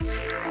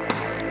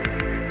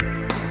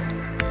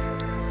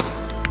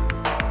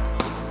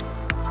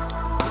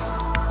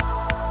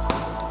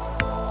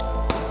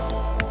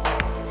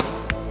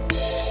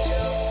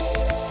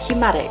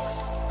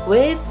Humatics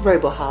with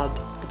RoboHub,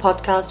 the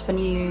podcast for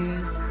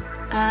news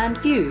and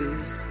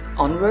views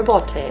on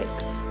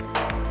robotics.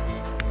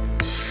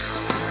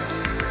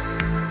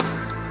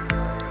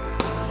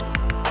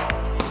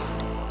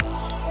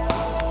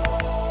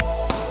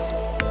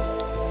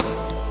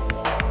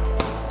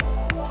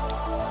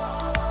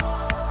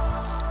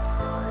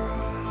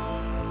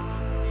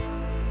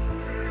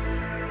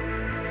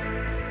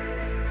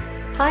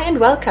 Hi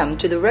and welcome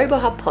to the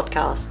RoboHub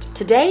podcast.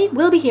 Today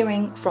we'll be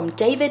hearing from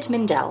David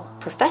Mindell,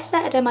 professor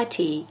at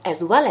MIT,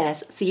 as well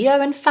as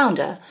CEO and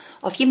founder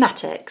of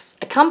Humatics,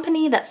 a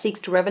company that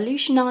seeks to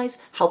revolutionize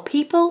how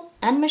people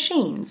and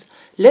machines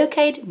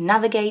locate,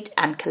 navigate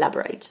and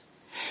collaborate.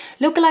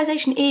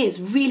 Localization is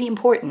really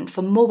important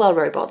for mobile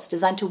robots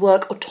designed to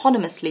work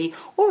autonomously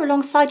or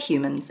alongside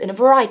humans in a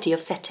variety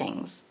of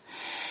settings.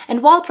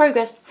 And while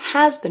progress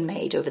has been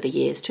made over the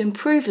years to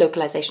improve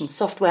localization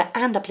software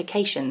and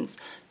applications,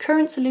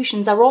 current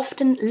solutions are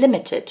often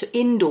limited to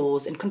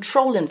indoors and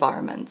controlled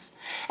environments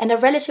and are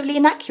relatively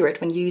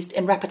inaccurate when used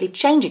in rapidly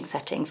changing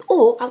settings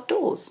or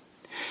outdoors.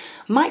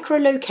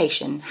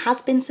 Microlocation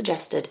has been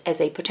suggested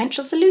as a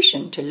potential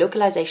solution to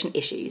localization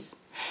issues.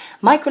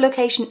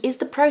 Microlocation is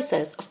the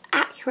process of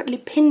accurately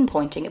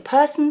pinpointing a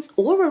person's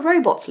or a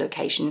robot's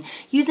location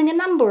using a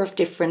number of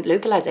different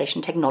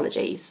localization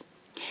technologies.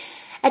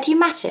 At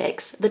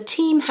Humatics, the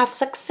team have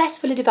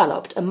successfully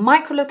developed a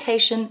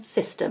microlocation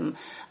system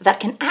that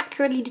can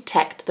accurately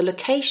detect the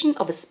location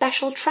of a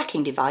special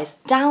tracking device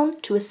down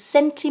to a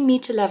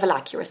centimeter level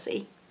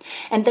accuracy.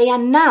 And they are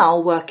now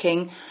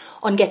working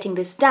on getting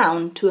this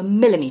down to a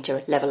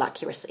millimeter level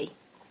accuracy.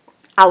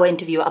 Our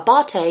interviewer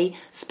Abate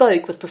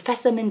spoke with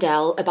Professor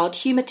Mindell about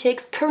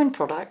Humatics' current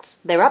products,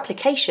 their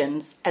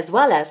applications, as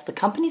well as the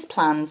company's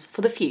plans for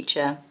the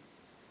future.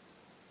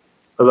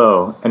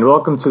 Hello, and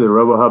welcome to the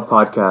RoboHub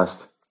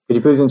podcast. Could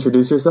you please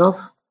introduce yourself?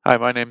 Hi,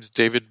 my name is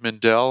David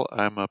Mindell.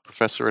 I'm a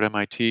professor at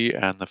MIT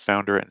and the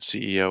founder and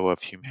CEO of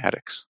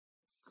Humatics.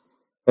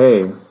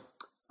 Hey,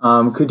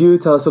 could you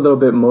tell us a little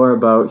bit more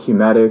about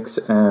Humatics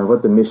and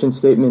what the mission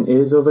statement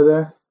is over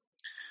there?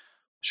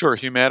 Sure.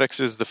 Humatics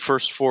is the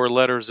first four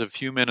letters of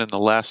human and the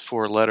last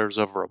four letters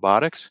of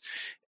robotics.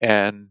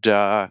 And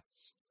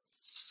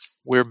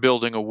we're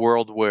building a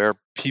world where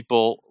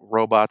people,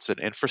 robots,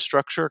 and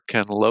infrastructure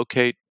can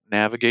locate,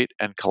 navigate,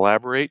 and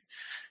collaborate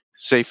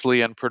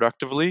safely and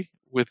productively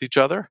with each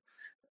other.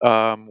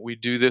 We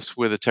do this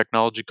with a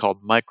technology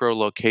called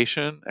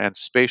Microlocation and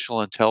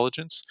spatial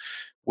intelligence,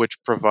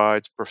 which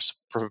provides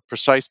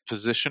precise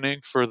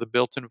positioning for the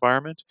built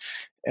environment.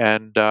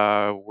 And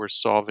we're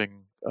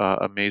solving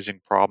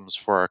amazing problems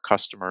for our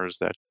customers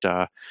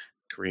that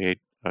create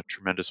a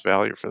tremendous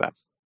value for them.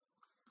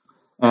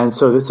 And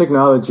so this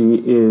technology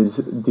is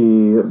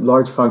the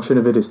large function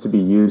of it is to be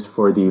used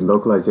for the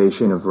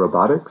localization of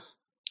robotics?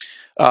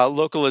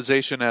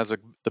 Localization as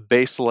the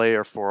base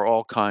layer for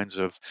all kinds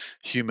of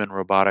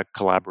human-robotic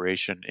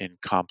collaboration in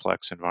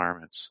complex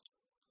environments.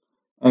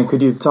 And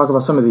could you talk about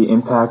some of the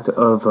impact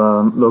of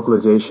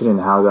localization and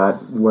how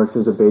that works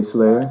as a base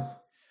layer?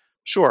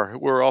 Sure.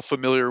 We're all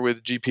familiar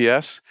with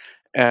GPS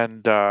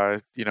and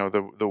the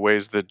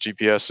ways that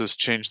GPS has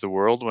changed the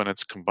world when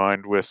it's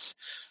combined with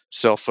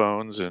cell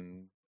phones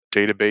and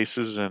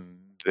databases and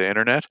the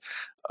internet.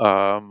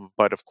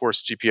 But of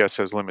course, GPS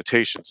has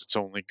limitations. It's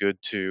only good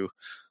to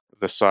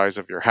the size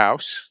of your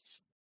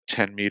house,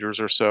 10 meters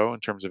or so in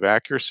terms of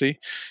accuracy.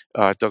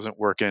 It doesn't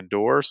work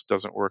indoors,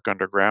 doesn't work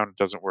underground, it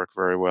doesn't work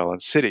very well in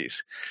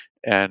cities.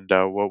 And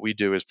what we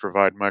do is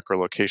provide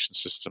microlocation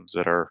systems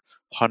that are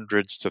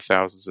hundreds to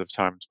thousands of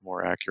times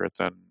more accurate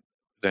than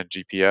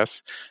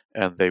GPS,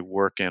 and they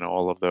work in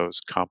all of those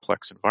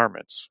complex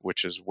environments,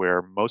 which is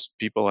where most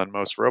people and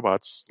most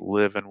robots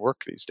live and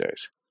work these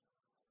days.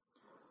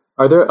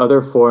 Are there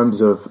other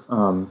forms of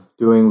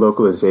doing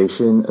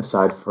localization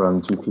aside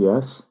from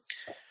GPS?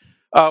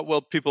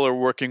 Well, people are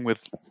working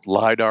with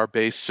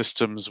LiDAR-based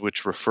systems,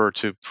 which refer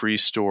to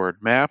pre-stored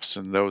maps,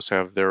 and those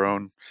have their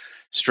own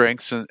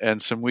strengths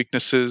and some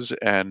weaknesses.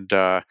 And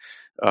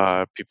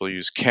people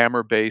use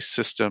camera-based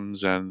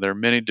systems, and there are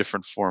many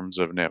different forms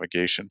of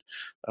navigation.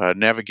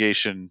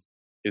 Navigation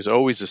is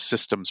always a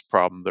systems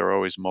problem. There are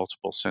always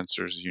multiple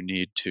sensors you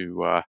need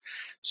to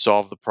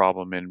solve the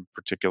problem in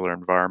particular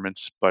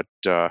environments, but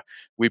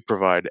we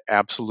provide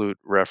absolute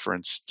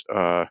referenced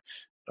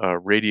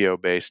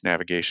radio-based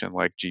navigation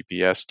like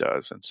GPS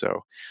does. And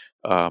so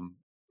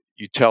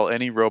you tell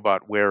any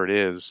robot where it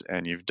is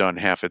and you've done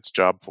half its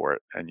job for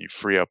it, and you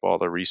free up all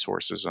the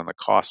resources and the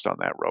cost on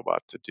that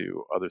robot to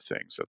do other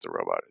things that the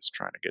robot is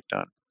trying to get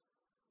done.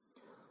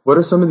 What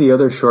are some of the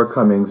other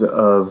shortcomings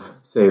of,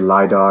 say,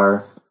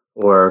 LiDAR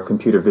or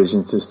computer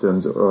vision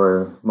systems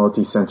or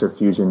multi-sensor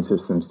fusion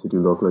systems to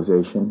do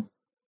localization?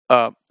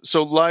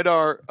 So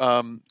LiDAR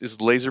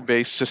is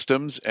laser-based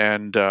systems,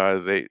 and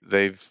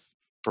they've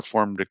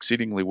performed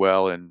exceedingly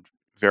well in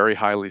very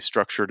highly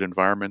structured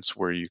environments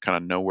where you kind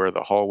of know where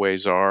the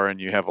hallways are and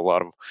you have a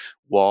lot of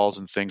walls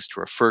and things to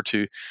refer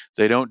to.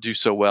 They don't do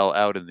so well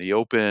out in the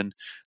open.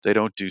 They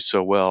don't do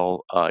so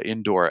well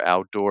indoor,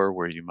 outdoor,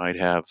 where you might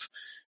have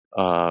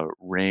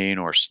rain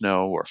or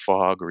snow or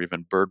fog or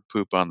even bird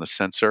poop on the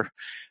sensor.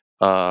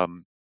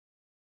 Um,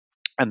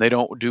 and they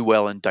don't do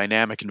well in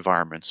dynamic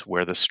environments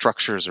where the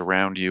structures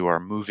around you are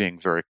moving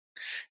very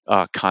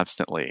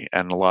constantly,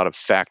 and a lot of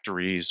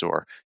factories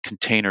or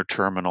container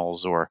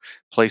terminals or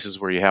places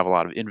where you have a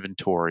lot of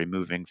inventory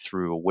moving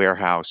through a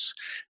warehouse.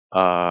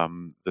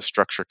 The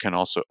structure can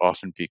also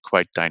often be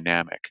quite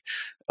dynamic.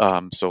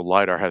 So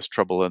LiDAR has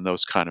trouble in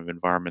those kind of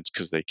environments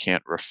because they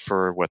can't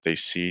refer what they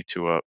see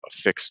to a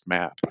fixed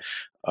map.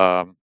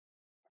 Um,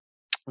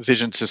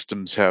 Vision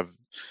systems have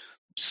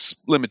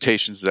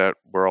limitations that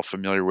we're all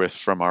familiar with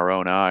from our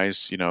own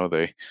eyes.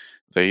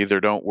 They either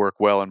don't work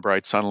well in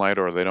bright sunlight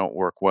or they don't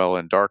work well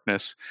in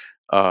darkness.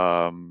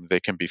 They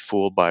can be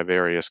fooled by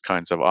various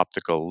kinds of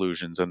optical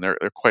illusions, and they're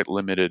quite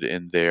limited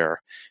in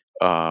their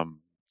um,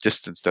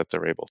 distance that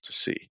they're able to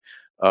see.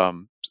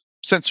 Um,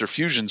 Sensor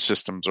fusion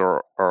systems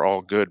are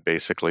all good.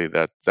 Basically,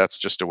 that's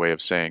just a way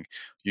of saying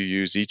you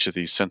use each of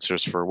these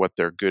sensors for what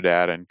they're good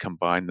at and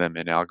combine them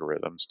in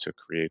algorithms to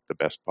create the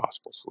best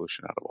possible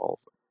solution out of all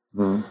of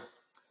them. Mm-hmm.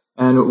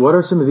 And what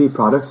are some of the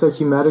products that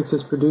Humatics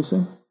is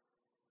producing?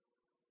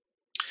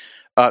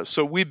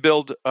 So we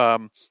build a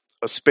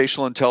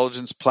spatial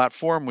intelligence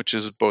platform, which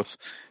is both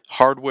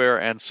hardware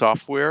and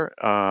software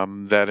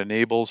that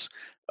enables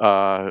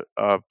a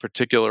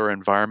particular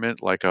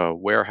environment, like a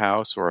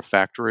warehouse or a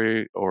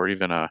factory or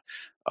even a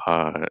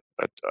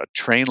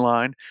train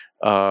line,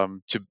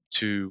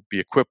 to be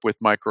equipped with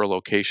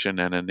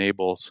microlocation and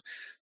enables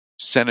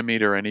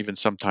centimeter and even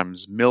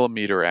sometimes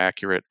millimeter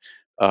accurate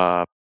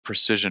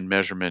precision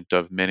measurement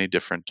of many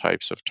different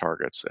types of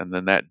targets. And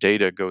then that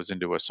data goes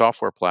into a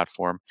software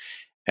platform,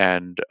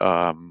 and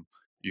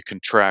you can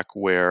track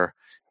where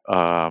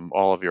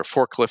all of your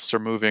forklifts are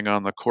moving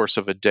on the course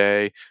of a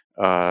day.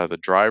 The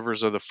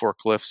drivers of the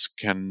forklifts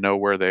can know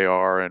where they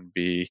are and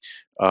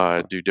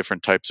do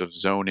different types of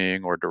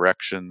zoning or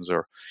directions,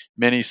 or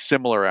many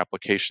similar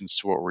applications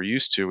to what we're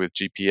used to with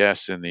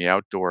GPS in the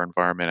outdoor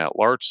environment at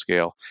large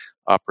scale,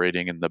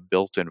 operating in the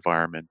built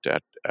environment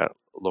at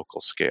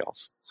local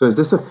scales. So is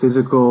this a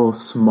physical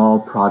small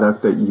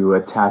product that you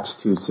attach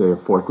to, say, a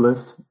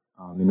forklift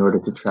in order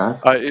to track?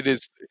 It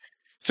is.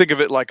 Think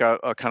of it like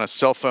a kind of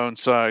cell phone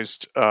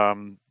sized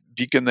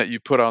beacon that you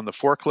put on the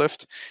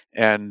forklift,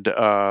 and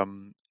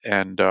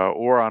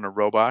or on a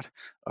robot,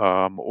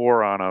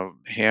 or on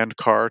a hand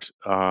cart,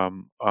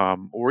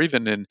 or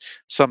even in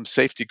some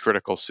safety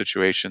critical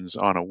situations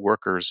on a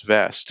worker's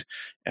vest.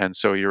 And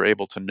so you're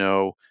able to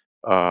know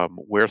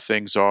where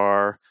things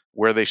are,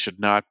 where they should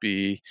not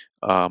be,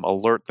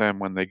 alert them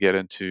when they get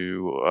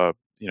into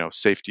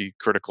safety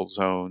critical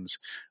zones,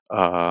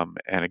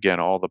 and again,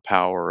 all the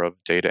power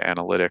of data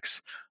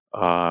analytics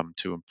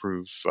to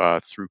improve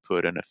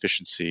throughput and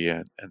efficiency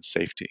and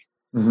safety.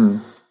 Mm-hmm.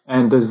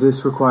 And does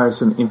this require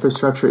some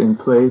infrastructure in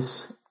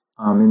place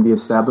in the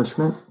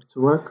establishment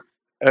to work?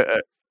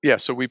 Yeah,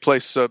 so we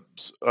place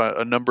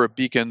a number of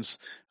beacons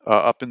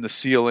up in the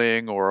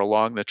ceiling or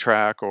along the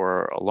track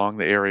or along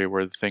the area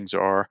where the things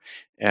are,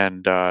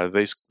 and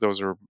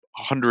those are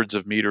hundreds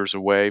of meters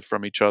away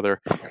from each other,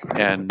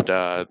 and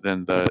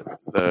then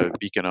the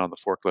beacon on the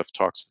forklift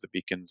talks to the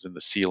beacons in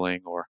the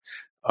ceiling or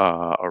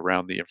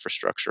around the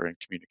infrastructure and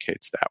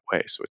communicates that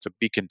way. So it's a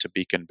beacon to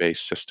beacon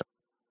based system.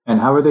 And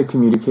how are they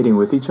communicating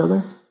with each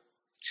other?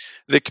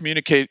 They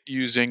communicate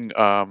using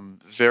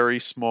very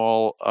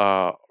small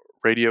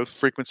radio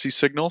frequency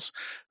signals,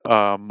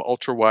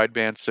 ultra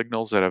wideband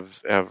signals that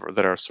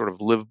are sort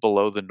of live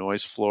below the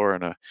noise floor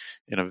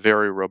in a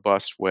very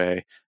robust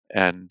way,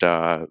 and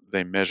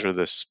they measure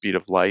the speed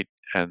of light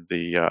and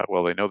they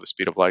know the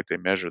speed of light. They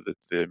measure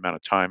the amount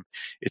of time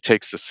it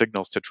takes the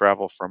signals to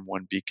travel from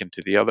one beacon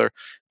to the other.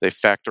 They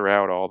factor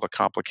out all the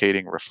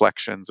complicating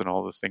reflections and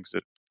all the things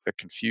that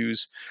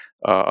confuse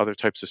other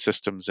types of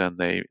systems, and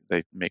they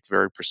make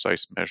very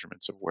precise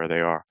measurements of where they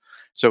are.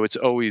 So it's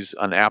always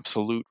an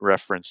absolute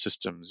reference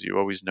systems. You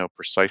always know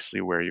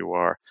precisely where you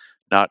are,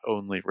 not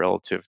only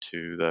relative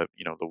to the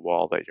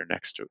wall that you're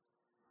next to.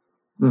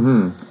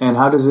 Mm-hmm. And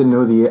how does it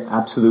know the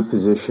absolute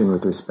position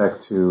with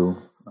respect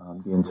to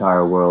the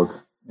entire world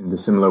in the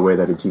similar way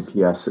that a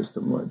GPS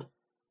system would?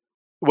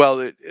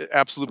 Well,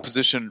 absolute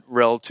position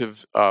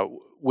relative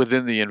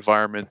within the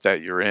environment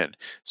that you're in.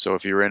 So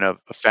if you're in a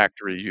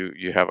factory,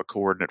 you have a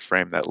coordinate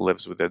frame that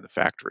lives within the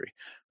factory.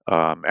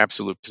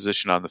 Absolute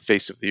position on the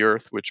face of the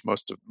earth, which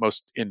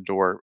most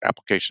indoor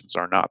applications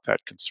are not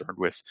that concerned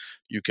with.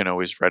 You can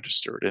always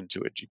register it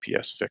into a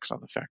GPS fix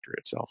on the factory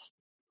itself.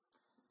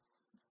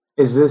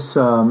 Is this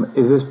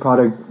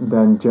product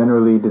then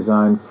generally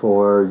designed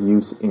for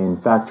use in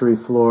factory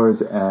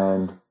floors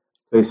and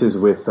places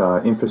with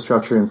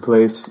infrastructure in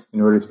place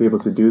in order to be able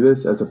to do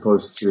this, as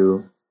opposed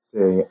to,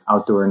 say,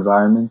 outdoor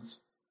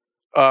environments?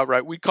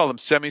 Right, we call them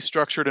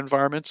semi-structured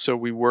environments. So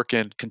we work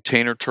in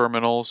container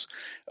terminals,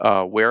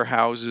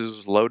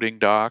 warehouses, loading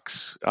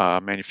docks,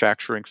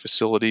 manufacturing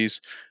facilities,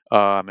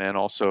 and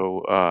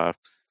also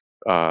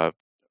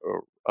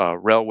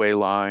railway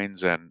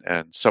lines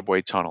and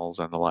subway tunnels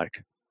and the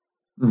like.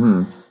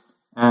 Mm-hmm.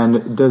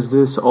 And does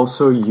this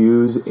also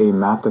use a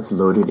map that's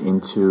loaded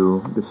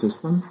into the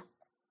system?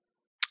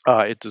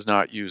 It does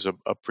not use a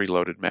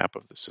preloaded map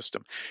of the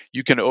system.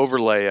 You can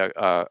overlay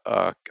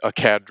a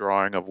CAD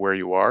drawing of where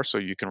you are, so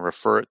you can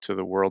refer it to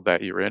the world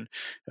that you're in,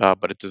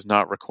 but it does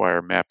not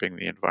require mapping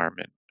the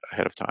environment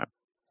ahead of time.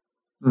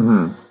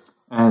 Mm-hmm.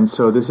 And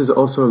so this is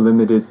also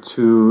limited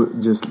to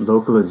just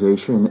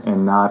localization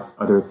and not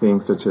other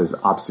things such as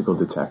obstacle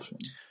detection.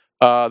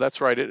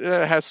 That's right. It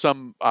has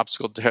some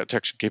obstacle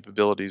detection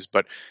capabilities,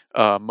 but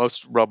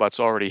most robots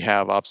already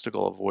have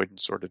obstacle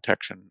avoidance or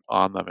detection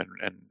on them,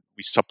 and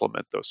we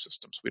supplement those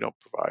systems. We don't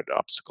provide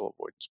obstacle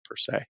avoidance per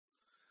se.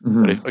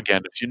 Mm-hmm. But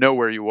if you know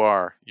where you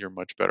are, you're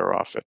much better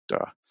off at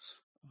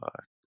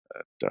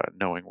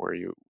knowing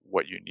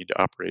what you need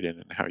to operate in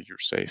and how you're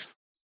safe.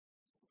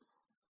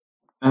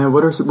 And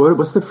what's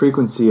the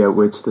frequency at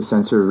which the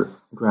sensor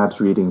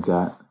grabs readings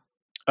at?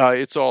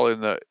 It's all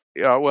in the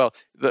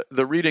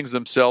readings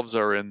themselves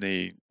are in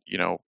the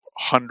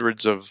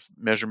hundreds of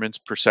measurements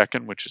per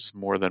second, which is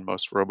more than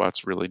most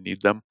robots really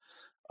need them.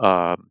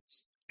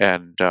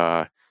 And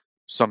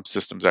some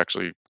systems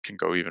actually can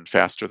go even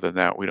faster than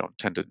that. We don't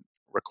tend to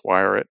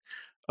require it.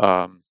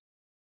 And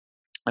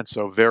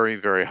so very,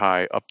 very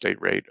high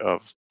update rate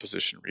of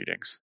position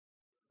readings.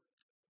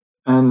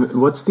 And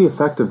what's the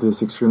effect of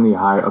this extremely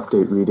high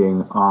update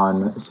reading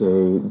on, say,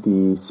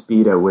 the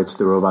speed at which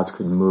the robots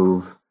could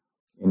move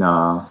in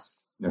a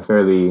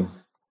fairly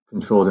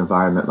controlled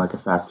environment like a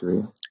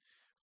factory?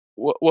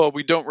 Well,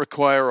 we don't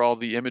require all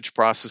the image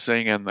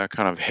processing and the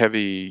kind of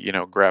heavy,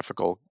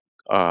 graphical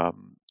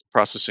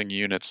processing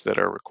units that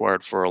are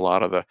required for a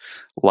lot of the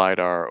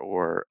LiDAR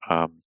or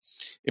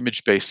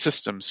image-based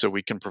systems, so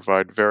we can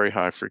provide very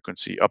high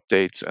frequency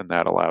updates, and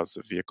that allows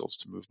the vehicles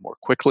to move more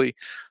quickly.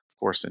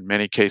 Of course, in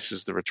many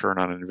cases, the return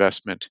on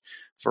investment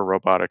for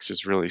robotics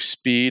is really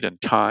speed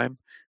and time,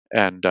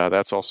 and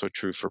that's also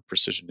true for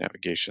precision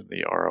navigation.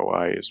 The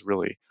ROI is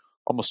really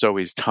almost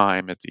always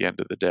time at the end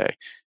of the day.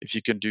 If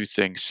you can do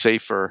things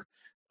safer,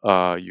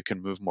 you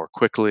can move more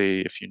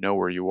quickly. If you know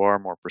where you are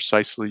more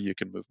precisely, you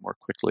can move more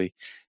quickly,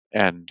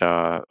 and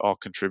all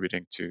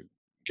contributing to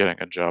getting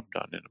a job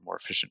done in a more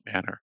efficient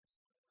manner.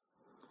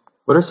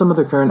 What are some of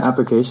the current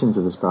applications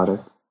of this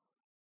product?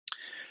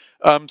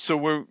 So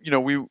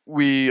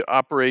we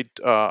operate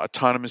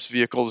autonomous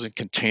vehicles in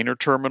container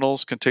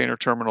terminals. Container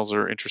terminals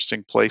are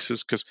interesting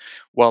places because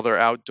while they're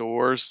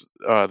outdoors,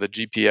 the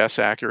GPS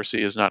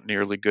accuracy is not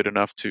nearly good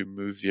enough to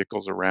move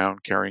vehicles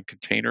around carrying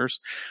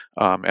containers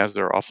as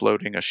they're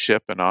offloading a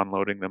ship and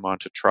unloading them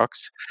onto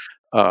trucks.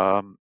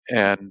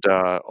 And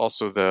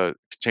also, the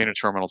container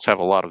terminals have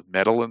a lot of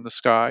metal in the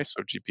sky,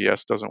 so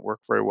GPS doesn't work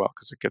very well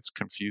because it gets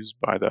confused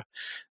by the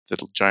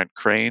giant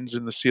cranes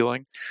in the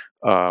ceiling.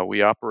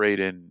 We operate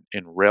in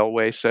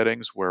railway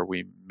settings where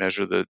we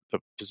measure the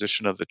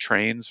position of the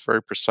trains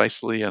very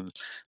precisely, and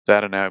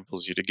that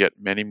enables you to get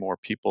many more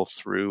people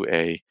through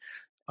a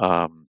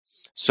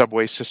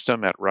subway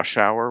system at rush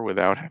hour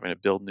without having to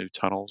build new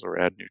tunnels or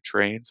add new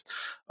trains.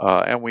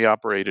 And we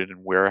operated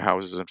in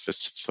warehouses and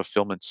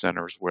fulfillment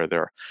centers where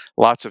there are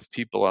lots of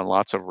people and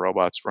lots of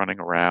robots running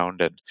around,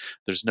 and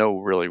there's no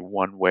really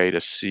one way to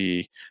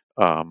see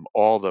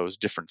all those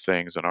different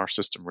things. And our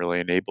system really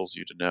enables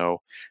you to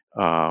know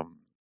um,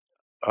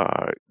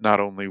 not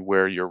only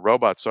where your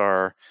robots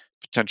are,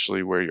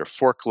 potentially where your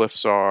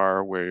forklifts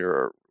are, where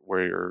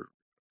your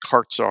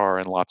carts are,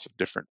 and lots of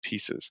different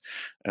pieces.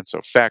 And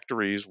so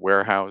factories,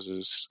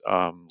 warehouses,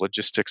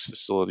 logistics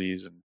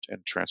facilities,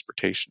 and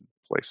transportation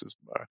places,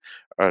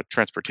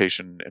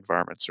 transportation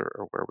environments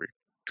are where we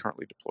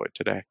currently deploy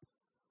today.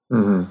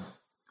 Mm-hmm.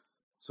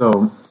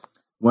 So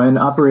when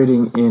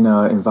operating in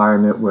an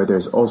environment where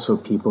there's also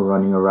people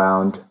running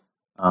around,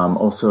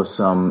 also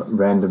some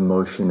random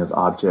motion of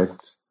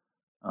objects,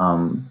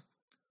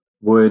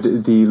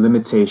 would the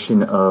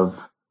limitation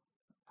of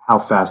how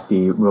fast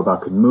the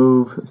robot could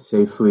move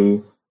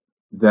safely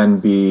then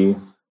be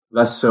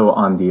less so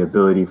on the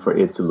ability for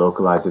it to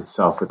localize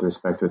itself with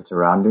respect to its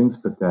surroundings,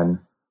 but then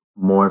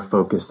more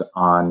focused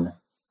on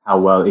how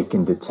well it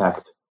can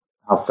detect,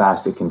 how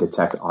fast it can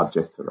detect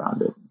objects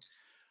around it?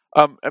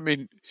 I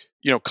mean,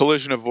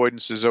 collision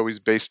avoidance is always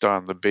based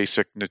on the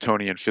basic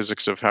Newtonian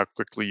physics of how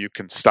quickly you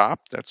can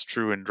stop. That's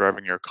true in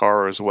driving your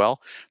car as well.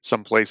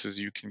 Some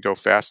places you can go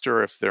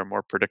faster if they're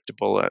more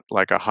predictable at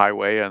like a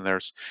highway and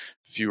there's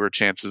fewer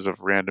chances of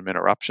random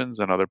interruptions.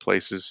 And other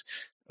places,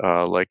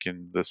 like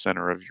in the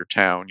center of your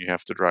town, you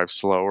have to drive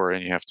slower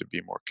and you have to be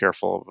more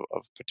careful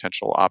of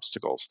potential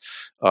obstacles.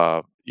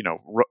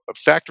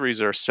 Factories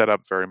are set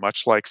up very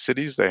much like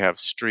cities. They have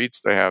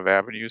streets, they have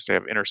avenues, they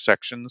have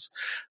intersections.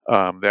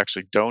 They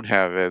actually don't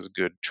have as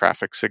good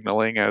traffic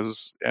signaling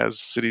as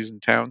cities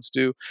and towns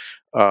do.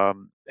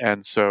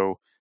 And so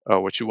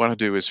what you want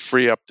to do is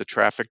free up the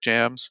traffic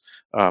jams,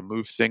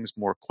 move things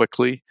more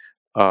quickly,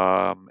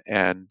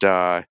 and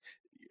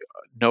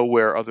know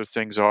where other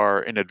things are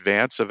in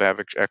advance of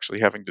actually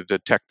having to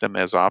detect them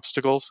as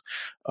obstacles.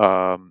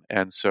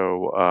 And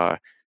so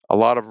a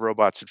lot of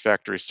robots in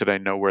factories today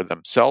know where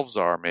themselves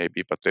are,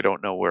 maybe, but they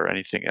don't know where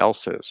anything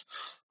else is.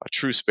 a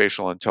true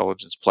spatial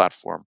intelligence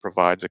platform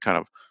provides a kind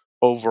of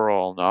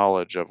overall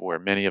knowledge of where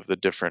many of the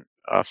different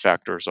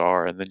factors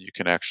are, and then you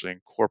can actually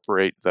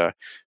incorporate the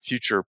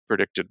future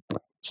predicted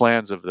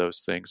plans of those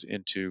things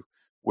into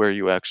where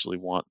you actually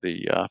want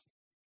the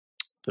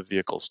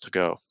vehicles to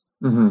go.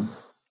 Mm-hmm.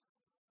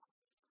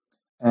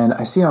 And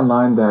I see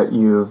online that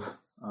you've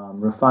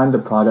refined the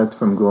product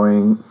from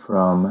going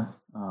from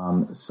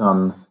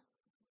some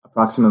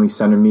approximately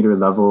centimeter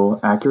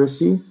level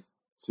accuracy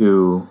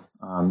to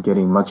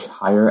getting much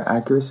higher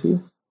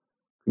accuracy.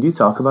 Could you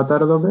talk about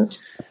that a little bit?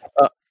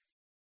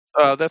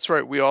 That's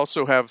right. We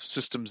also have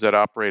systems that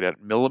operate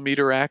at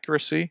millimeter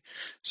accuracy.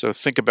 So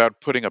think about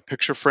putting a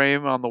picture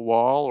frame on the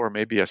wall or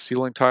maybe a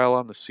ceiling tile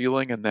on the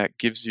ceiling, and that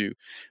gives you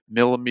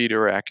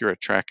millimeter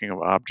accurate tracking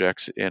of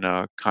objects in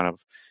a kind of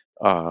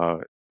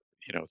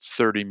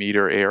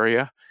 30-meter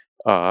area.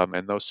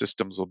 And those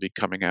systems will be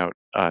coming out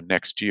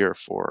next year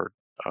for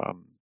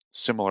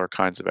similar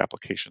kinds of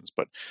applications,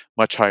 but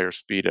much higher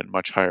speed and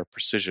much higher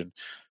precision,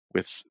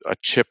 with a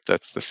chip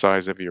that's the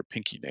size of your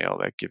pinky nail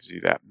that gives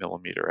you that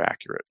millimeter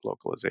accurate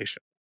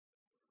localization.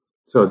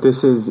 So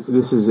this is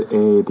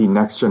the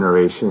next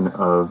generation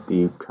of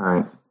the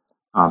current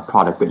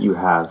product that you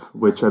have,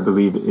 which I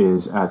believe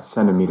is at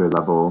centimeter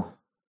level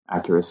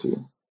accuracy.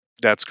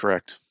 That's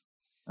correct.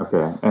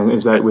 Okay, and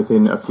is that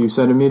within a few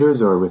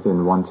centimeters or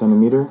within 1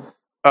 centimeter?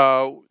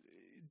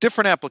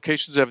 Different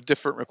applications have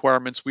different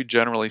requirements. We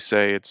generally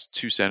say it's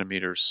 2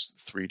 centimeters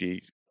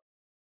 3D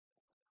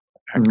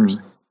accuracy.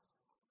 Mm-hmm.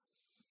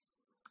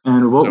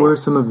 And what were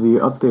some of the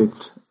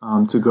updates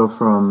to go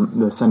from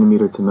the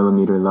centimeter to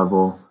millimeter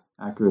level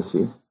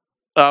accuracy?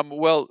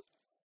 Well,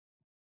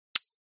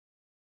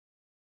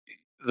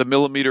 the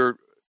millimeter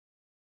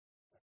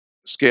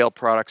scale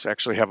products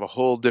actually have a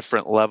whole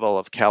different level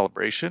of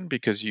calibration,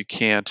 because you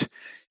can't,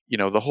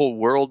 the whole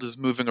world is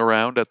moving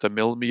around at the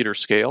millimeter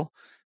scale.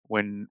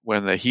 When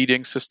the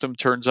heating system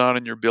turns on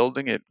in your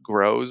building, it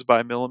grows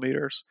by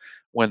millimeters.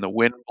 When the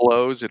wind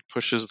blows, it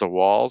pushes the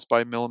walls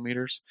by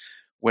millimeters.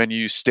 When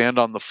you stand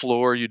on the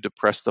floor, you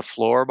depress the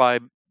floor by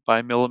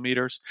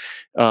millimeters.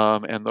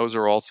 And those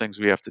are all things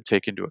we have to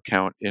take into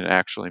account in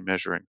actually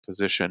measuring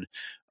position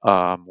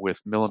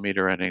with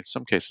millimeter and in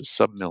some cases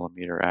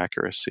sub-millimeter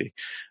accuracy.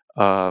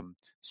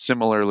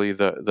 Similarly,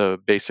 the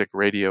basic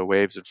radio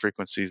waves and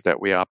frequencies that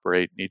we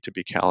operate need to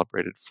be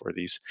calibrated for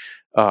these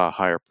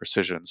higher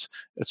precisions.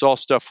 It's all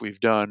stuff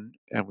we've done,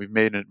 and we've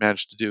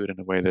managed to do it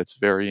in a way that's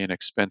very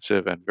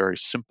inexpensive and very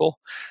simple.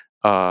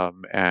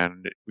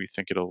 And we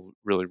think it'll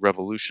really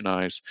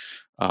revolutionize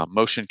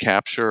motion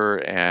capture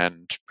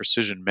and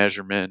precision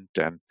measurement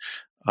and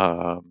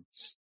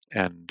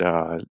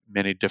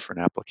many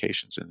different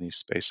applications in these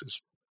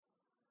spaces.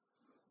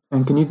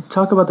 And can you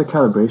talk about the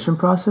calibration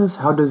process?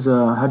 How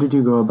did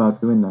you go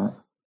about doing that?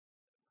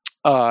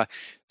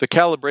 The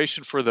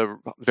calibration for the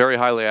very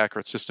highly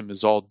accurate system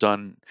is all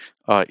done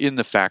in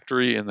the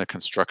factory, in the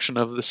construction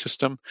of the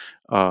system.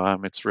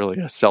 It's really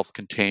a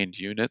self-contained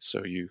unit,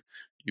 so you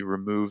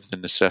remove the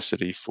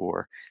necessity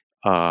for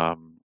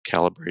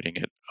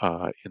calibrating it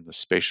in the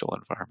spatial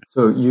environment.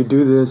 So you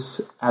do this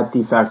at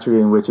the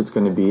factory in which it's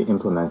going to be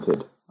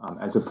implemented,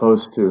 as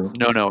opposed to...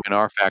 No, in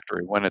our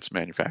factory when it's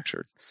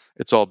manufactured.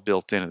 It's all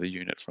built into the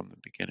unit from the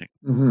beginning.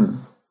 Mm-hmm.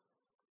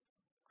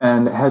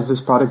 And has this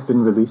product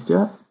been released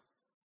yet?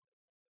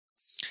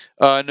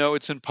 No,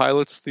 it's in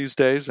pilots these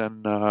days,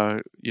 and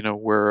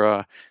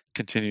we're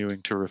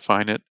continuing to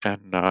refine it,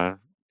 and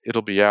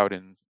it'll be out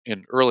in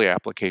early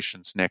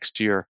applications next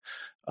year,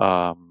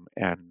 and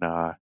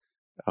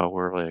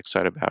we're really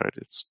excited about it.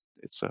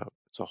 It's a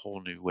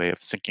whole new way of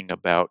thinking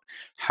about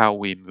how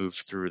we move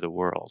through the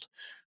world.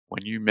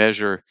 When you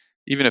measure,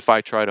 even if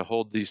I try to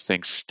hold these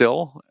things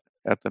still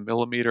at the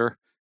millimeter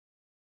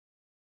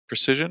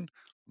precision,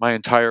 my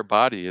entire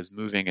body is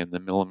moving in the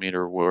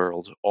millimeter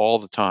world all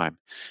the time.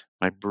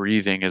 My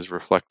breathing is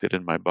reflected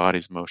in my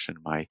body's motion.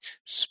 My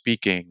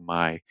speaking,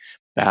 my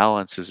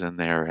balance is in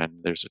there,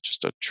 and there's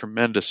just a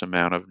tremendous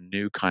amount of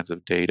new kinds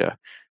of data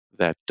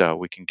that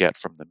we can get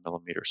from the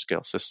millimeter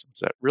scale systems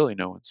that really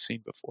no one's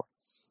seen before.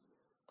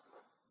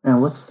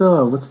 And what's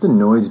the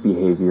noise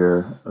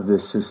behavior of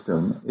this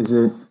system? Is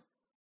it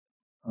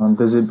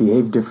does it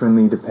behave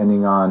differently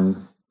depending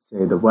on,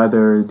 say, the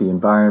weather, the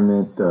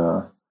environment, it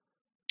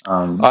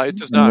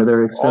does not.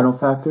 Other external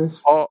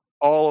factors?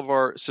 All of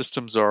our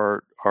systems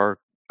are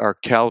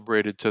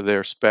calibrated to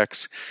their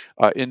specs,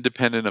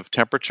 independent of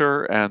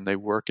temperature, and they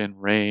work in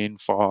rain,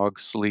 fog,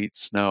 sleet,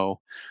 snow,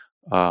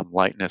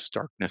 lightness,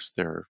 darkness.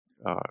 They're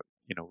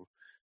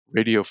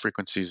radio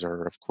frequencies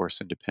are, of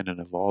course, independent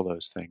of all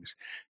those things,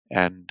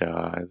 and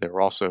they're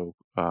also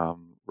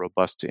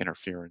robust to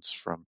interference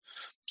from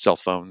cell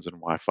phones and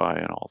Wi-Fi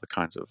and all the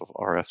kinds of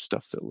RF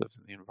stuff that lives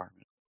in the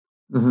environment.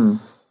 Mm-hmm.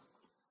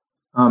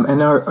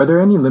 And are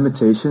there any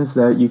limitations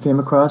that you came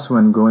across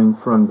when going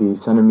from the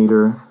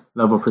centimeter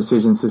level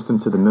precision system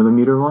to the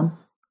millimeter one?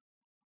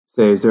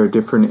 Say, is there a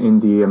difference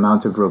in the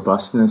amount of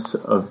robustness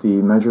of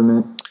the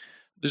measurement?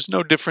 There's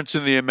no difference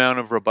in the amount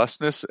of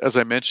robustness. As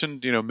I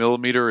mentioned,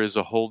 millimeter is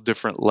a whole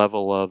different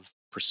level of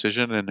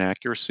precision and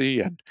accuracy.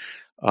 And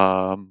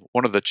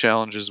one of the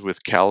challenges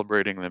with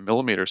calibrating the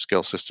millimeter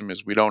scale system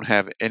is we don't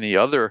have any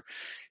other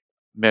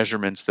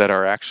measurements that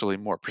are actually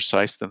more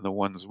precise than the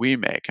ones we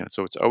make. And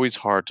so it's always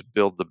hard to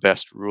build the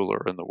best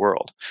ruler in the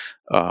world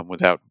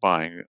without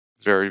buying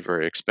very,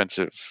 very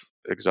expensive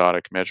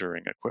exotic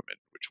measuring equipment,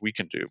 which we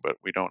can do, but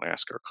we don't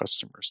ask our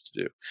customers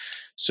to do.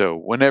 So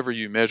whenever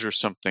you measure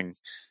something,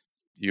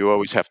 you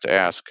always have to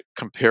ask,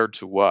 compared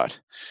to what?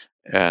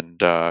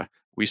 And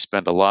we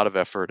spend a lot of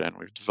effort, and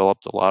we've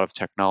developed a lot of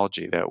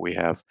technology that we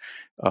have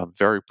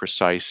very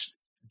precise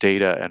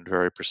data and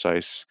very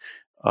precise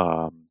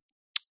um,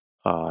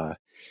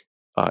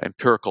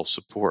 empirical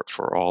support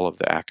for all of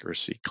the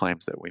accuracy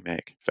claims that we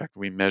make. In fact,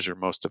 we measure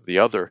most of the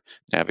other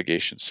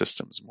navigation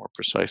systems more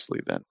precisely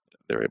than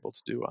they're able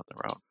to do on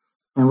their own.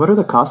 And what are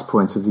the cost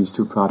points of these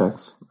two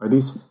products? Are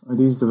these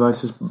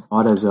devices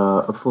bought as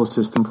a full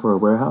system for a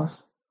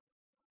warehouse?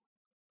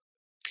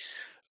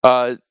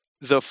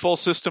 The full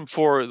system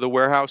for the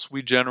warehouse,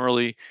 we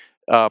generally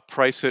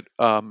price it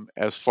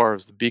as far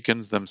as the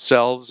beacons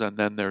themselves, and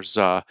then there's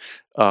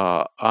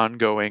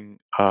ongoing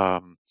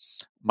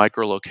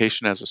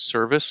microlocation as a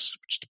service,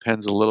 which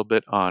depends a little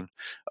bit on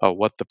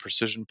what the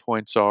precision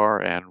points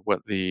are and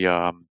what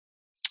the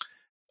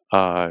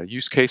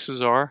use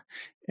cases are,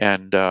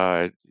 and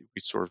we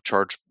sort of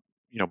charge,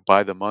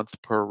 by the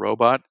month per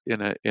robot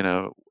in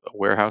a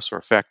warehouse or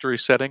a factory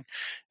setting,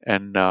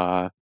 and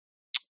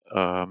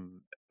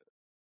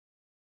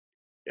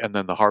and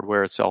then the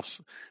hardware itself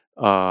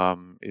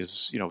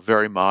is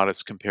very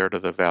modest compared to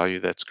the value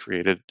that's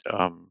created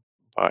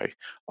by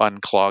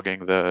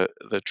unclogging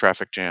the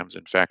traffic jams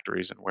in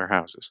factories and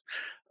warehouses.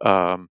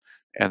 And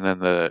then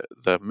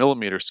the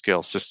millimeter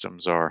scale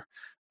systems are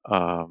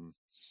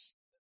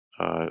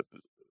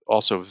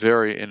also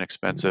very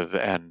inexpensive,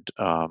 and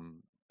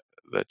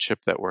the chip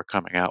that we're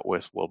coming out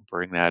with will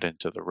bring that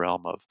into the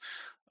realm of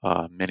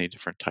many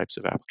different types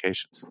of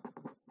applications.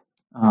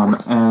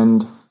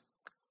 And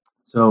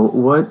so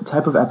what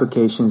type of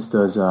applications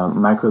does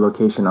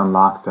microlocation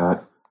unlock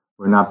that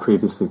were not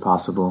previously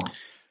possible?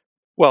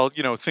 Well,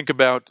 think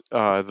about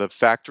the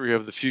factory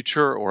of the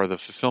future or the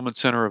fulfillment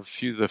center of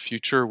the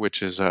future,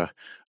 which is a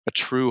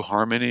true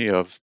harmony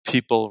of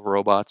people,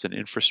 robots, and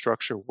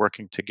infrastructure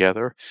working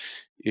together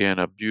in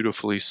a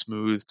beautifully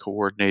smooth,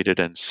 coordinated,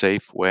 and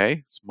safe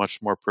way. It's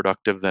much more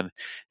productive than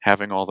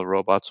having all the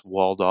robots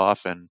walled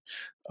off in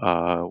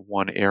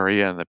one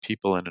area and the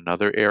people in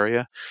another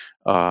area.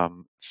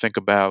 Think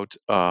about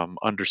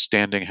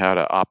understanding how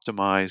to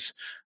optimize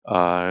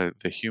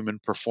the human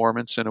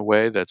performance in a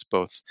way that's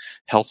both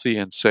healthy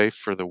and safe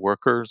for the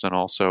workers, and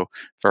also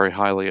very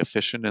highly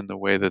efficient in the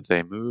way that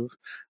they move.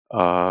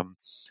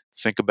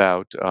 Think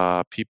about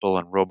people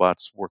and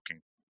robots working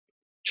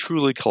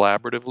truly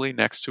collaboratively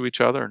next to each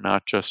other,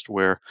 not just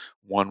where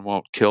one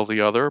won't kill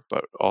the other,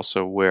 but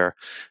also where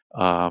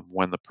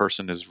when the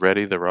person is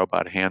ready, the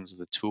robot hands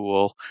the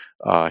tool,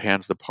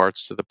 hands the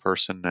parts to the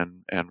person,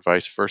 and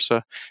vice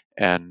versa.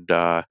 And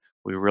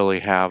we really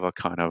have a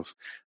kind of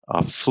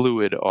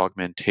fluid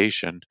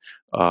augmentation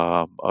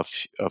of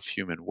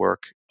human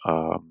work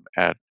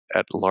at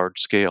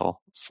large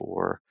scale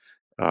for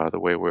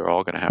the way we're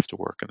all going to have to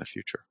work in the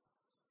future.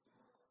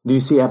 Do you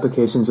see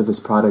applications of this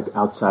product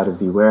outside of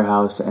the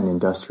warehouse and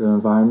industrial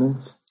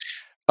environments?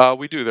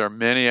 We do. There are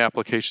many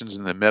applications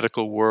in the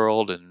medical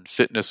world, and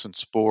fitness and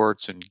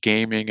sports, and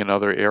gaming and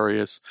other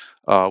areas.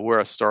 We're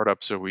a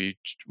startup, so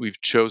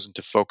we've chosen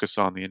to focus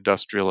on the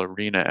industrial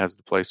arena as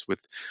the place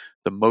with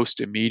the most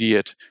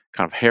immediate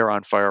kind of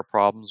hair-on-fire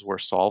problems we're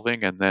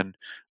solving, and then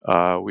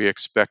we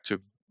expect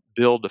to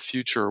build a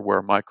future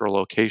where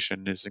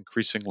microlocation is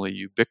increasingly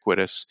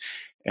ubiquitous.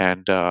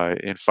 And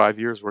in 5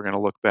 years, we're going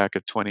to look back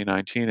at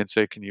 2019 and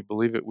say, can you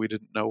believe it? We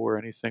didn't know where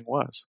anything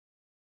was.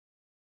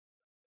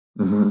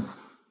 Mm-hmm.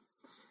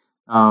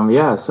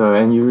 Yeah,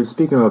 and you were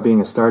speaking about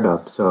being a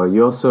startup. So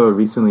you also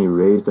recently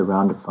raised a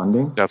round of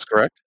funding. That's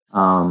correct.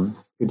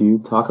 Could you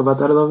talk about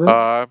that a little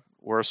bit?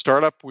 We're a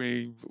startup.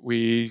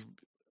 We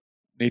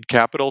need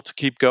capital to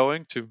keep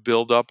going, to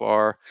build up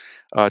our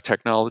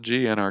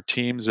technology and our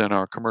teams and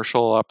our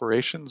commercial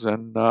operations.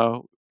 And,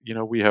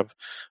 we have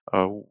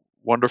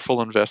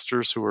wonderful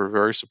investors who are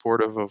very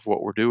supportive of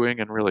what we're doing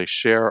and really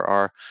share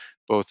our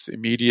both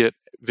immediate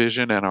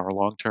vision and our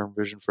long-term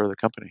vision for the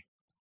company.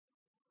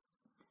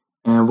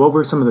 And what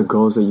were some of the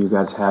goals that you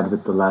guys had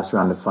with the last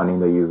round of funding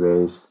that you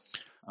raised?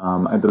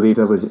 I believe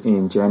that was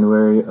in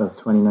January of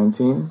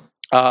 2019.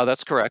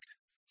 That's correct.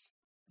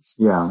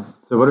 Yeah.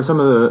 So what are some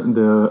of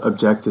the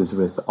objectives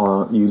with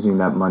using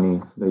that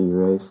money that you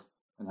raised?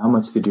 And how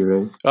much did you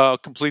raise?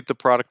 Complete the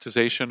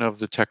productization of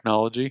the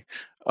technology.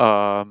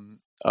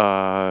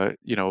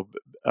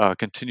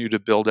 Continue to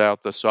build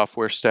out the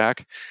software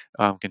stack,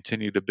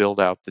 continue to build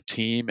out the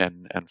team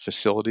and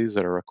facilities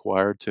that are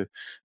required to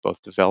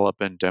both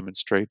develop and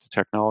demonstrate the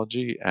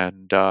technology,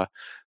 and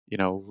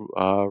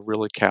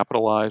really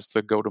capitalize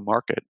the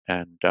go-to-market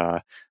and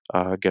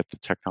get the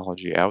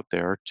technology out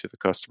there to the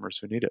customers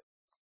who need it.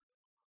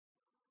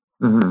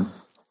 Mm-hmm.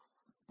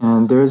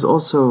 And there's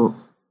also,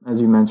 as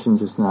you mentioned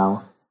just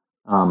now,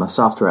 a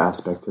software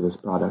aspect to this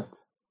product.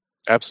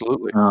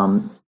 Absolutely.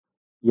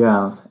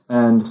 Yeah,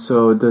 and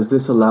so does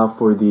this allow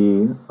for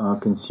the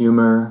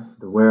consumer,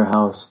 the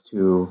warehouse,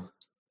 to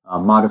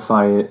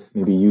modify it,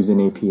 maybe use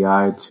an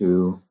API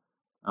to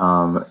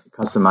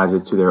customize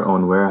it to their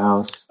own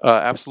warehouse?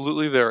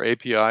 Absolutely. There are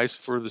APIs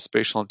for the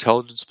spatial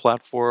intelligence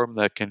platform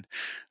that can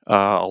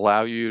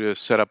allow you to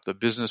set up the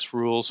business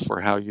rules for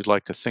how you'd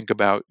like to think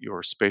about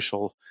your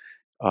spatial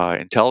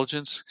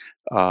intelligence,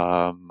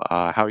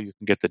 how you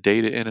can get the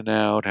data in and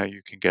out, how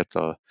you can get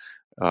the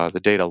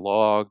data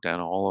logged,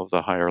 and all of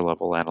the higher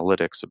level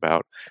analytics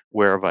about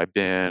where have I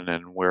been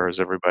and where is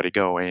everybody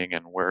going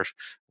and where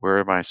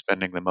am I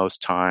spending the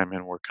most time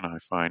and where can I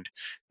find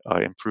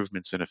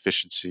improvements in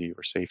efficiency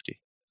or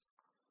safety.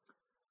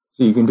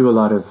 So you can do a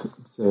lot of,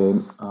 say,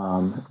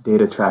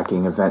 data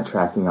tracking, event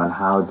tracking on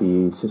how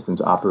the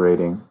system's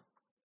operating.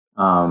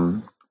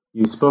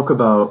 You spoke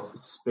about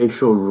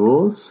spatial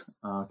rules.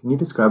 Can you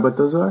describe what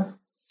those are?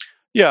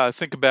 Yeah,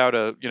 think about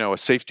a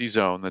safety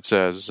zone that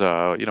says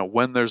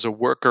when there's a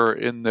worker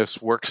in this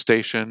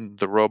workstation,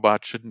 the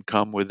robot shouldn't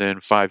come within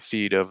 5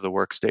 feet of the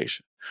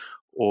workstation,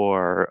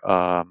 or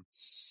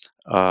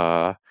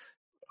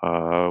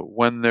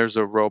when there's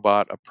a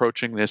robot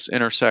approaching this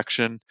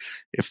intersection,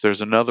 if there's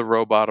another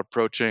robot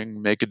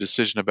approaching, make a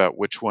decision about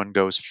which one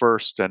goes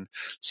first and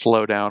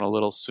slow down a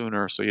little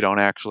sooner so you don't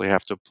actually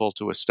have to pull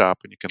to a stop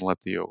and you can let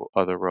the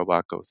other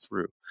robot go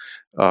through.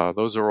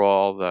 Those are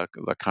all the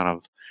kind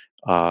of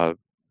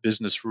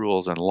business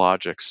rules and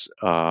logics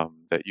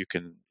that you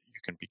can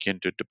begin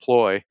to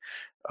deploy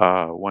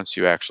once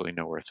you actually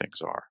know where things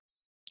are.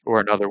 Or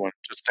another one,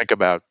 just think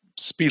about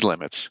speed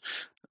limits.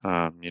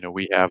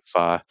 We have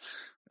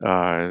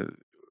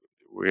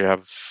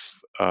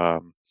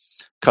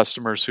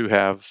customers who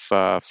have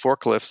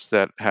forklifts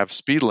that have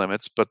speed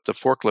limits, but the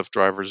forklift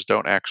drivers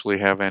don't actually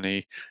have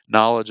any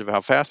knowledge of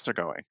how fast they're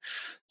going.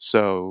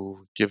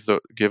 So give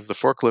the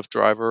forklift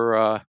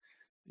driver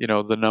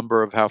the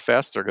number of how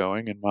fast they're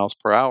going in miles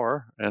per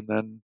hour, and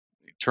then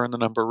turn the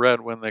number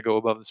red when they go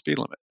above the speed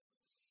limit.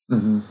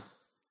 Mm-hmm.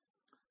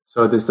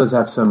 So this does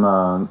have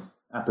some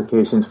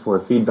applications for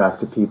feedback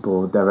to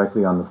people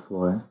directly on the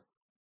floor.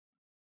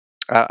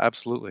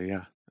 Absolutely,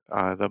 yeah.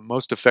 The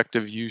most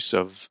effective use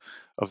of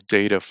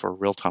data for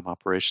real-time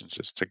operations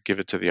is to give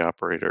it to the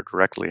operator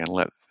directly and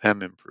let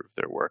them improve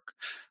their work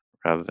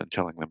rather than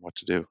telling them what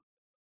to do.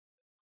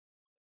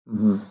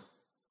 Mm-hmm.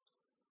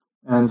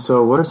 And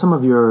so what are some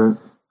of your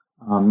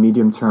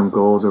medium-term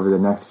goals over the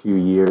next few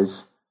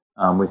years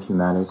with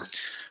Humatics?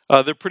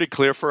 They're pretty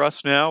clear for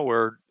us now.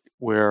 We're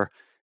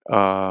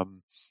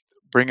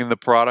bringing the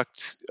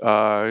product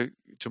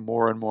to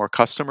more and more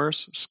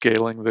customers,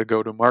 scaling the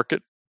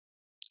go-to-market,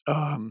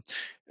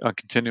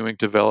 continuing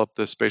to develop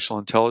the spatial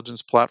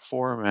intelligence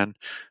platform, and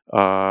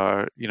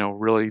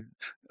really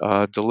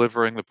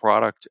delivering the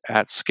product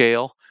at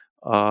scale,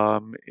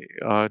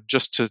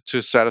 just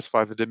to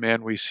satisfy the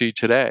demand we see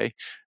today.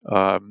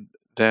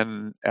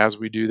 Then, as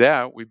we do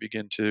that, we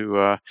begin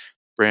to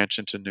branch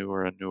into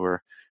newer and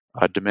newer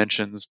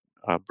dimensions,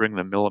 bring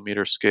the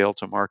millimeter scale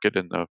to market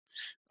in the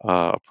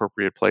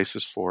appropriate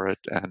places for it,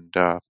 and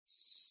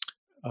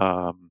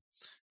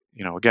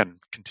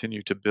again,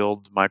 continue to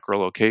build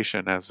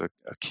microlocation as a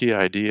key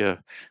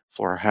idea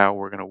for how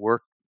we're going to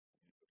work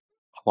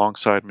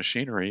alongside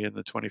machinery in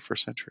the 21st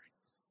century.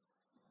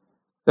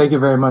 Thank you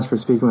very much for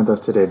speaking with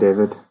us today,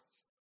 David.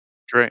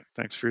 Great.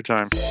 Thanks for your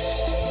time.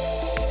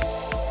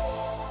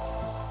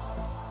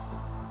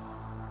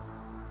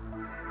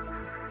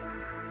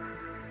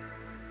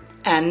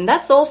 And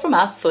that's all from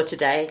us for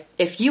today.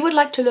 If you would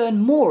like to learn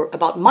more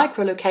about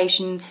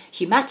microlocation,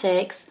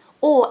 Humatics,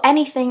 or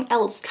anything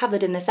else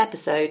covered in this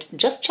episode,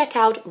 just check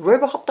out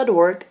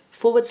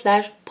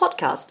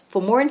robohub.org/podcast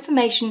for more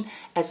information,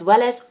 as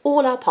well as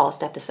all our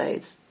past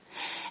episodes.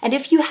 And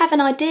if you have an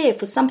idea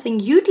for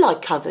something you'd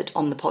like covered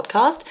on the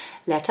podcast,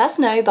 let us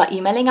know by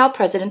emailing our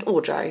president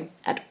Audro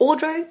at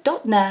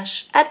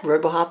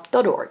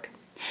audro.nash@robohub.org.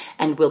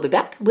 And we'll be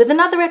back with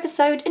another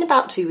episode in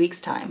about 2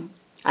 weeks' time.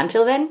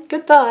 Until then,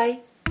 goodbye.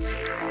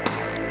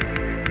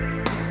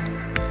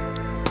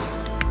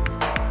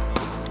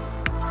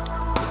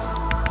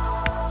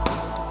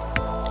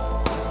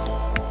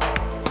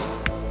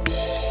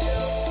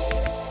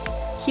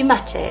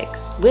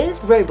 Humatics with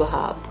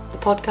RoboHub, the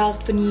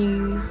podcast for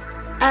news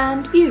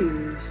and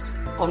views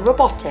on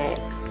robotics.